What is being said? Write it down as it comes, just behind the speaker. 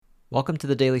Welcome to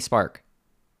the Daily Spark.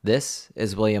 This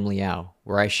is William Liao,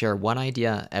 where I share one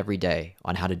idea every day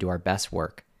on how to do our best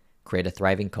work, create a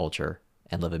thriving culture,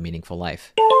 and live a meaningful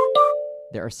life.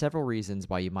 There are several reasons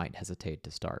why you might hesitate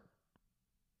to start.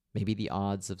 Maybe the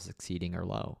odds of succeeding are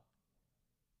low.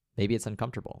 Maybe it's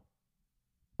uncomfortable.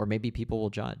 Or maybe people will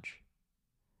judge.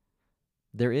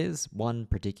 There is one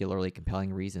particularly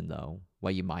compelling reason, though, why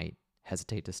you might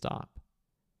hesitate to stop.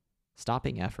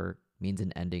 Stopping effort means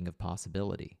an ending of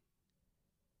possibility.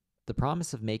 The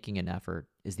promise of making an effort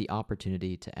is the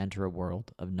opportunity to enter a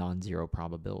world of non-zero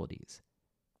probabilities,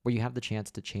 where you have the chance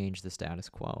to change the status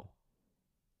quo.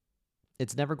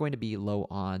 It's never going to be low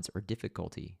odds or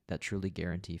difficulty that truly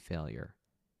guarantee failure.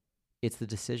 It's the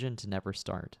decision to never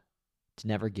start, to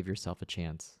never give yourself a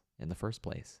chance in the first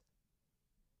place.